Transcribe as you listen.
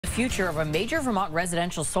future of a major Vermont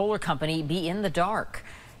residential solar company be in the dark?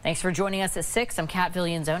 Thanks for joining us at 6. I'm Kat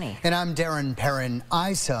Villianzoni. And I'm Darren Perrin.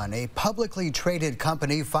 iSun, a publicly traded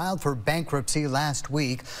company, filed for bankruptcy last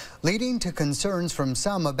week, leading to concerns from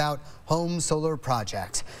some about home solar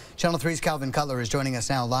projects. Channel 3's Calvin Cutler is joining us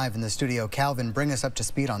now live in the studio. Calvin, bring us up to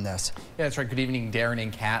speed on this. Yeah, that's right. Good evening, Darren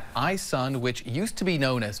and Kat. iSun, which used to be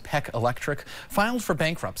known as Peck Electric, filed for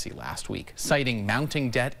bankruptcy last week, citing mounting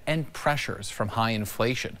debt and pressures from high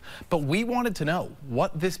inflation. But we wanted to know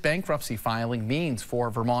what this bankruptcy filing means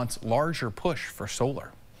for Vermont's larger push for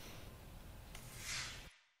solar.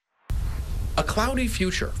 A cloudy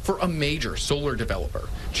future for a major solar developer.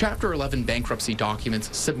 Chapter 11 bankruptcy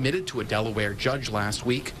documents submitted to a Delaware judge last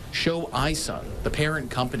week show iSun, the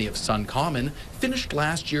parent company of Sun Common, finished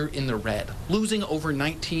last year in the red, losing over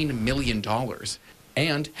 $19 million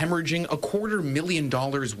and hemorrhaging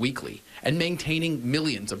 $250,000 weekly and maintaining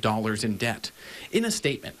millions of dollars in debt. In a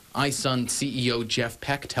statement, iSun CEO Jeff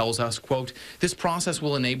Peck tells us, quote, "This process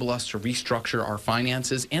will enable us to restructure our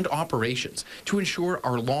finances and operations to ensure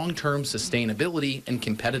our long-term sustainability and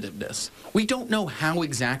competitiveness. We don't know how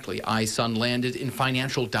exactly iSun landed in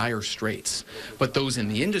financial dire straits, but those in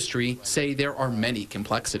the industry say there are many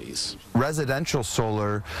complexities." Residential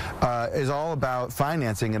solar is all about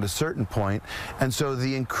financing at a certain point, and so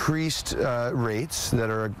the increased rates that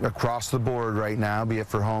are across the board right now, be it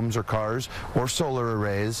for homes or cars or solar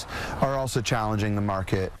arrays, are also challenging the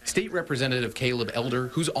market. State Representative Caleb Elder,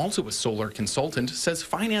 who's also a solar consultant, says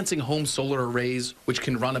financing home solar arrays, which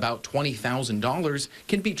can run about $20,000,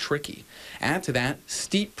 can be tricky. Add to that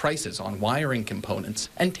steep prices on wiring components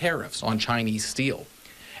and tariffs on Chinese steel.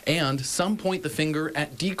 And some point the finger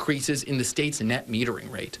at decreases in the state's net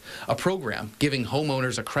metering rate, a program giving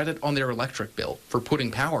homeowners a credit on their electric bill for putting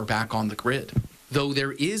power back on the grid. Though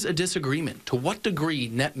there is a disagreement to what degree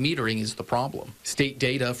net metering is the problem. State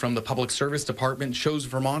data from the Public Service Department shows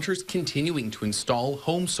Vermonters continuing to install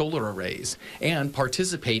home solar arrays and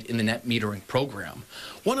participate in the net metering program.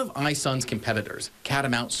 One of iSun's competitors,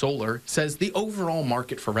 Catamount Solar, says the overall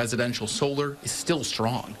market for residential solar is still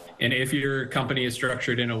strong. And if your company is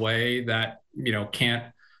structured in a way that,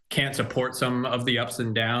 can't support some of the ups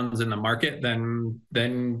and downs in the market,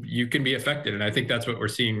 then you can be affected. And I think that's what we're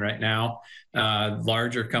seeing right now.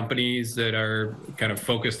 Larger companies that are kind of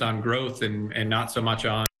focused on growth and not so much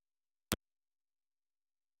on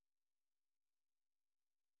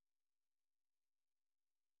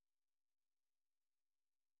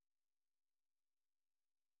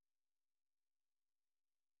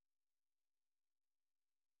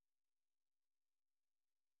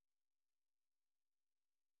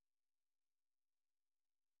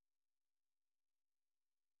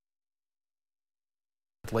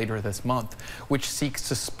later this month, which seeks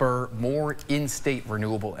to spur more in-state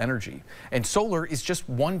renewable energy. And solar is just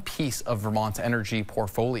one piece of Vermont's energy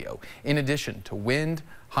portfolio, in addition to wind,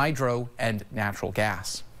 hydro, and natural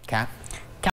gas. Kat?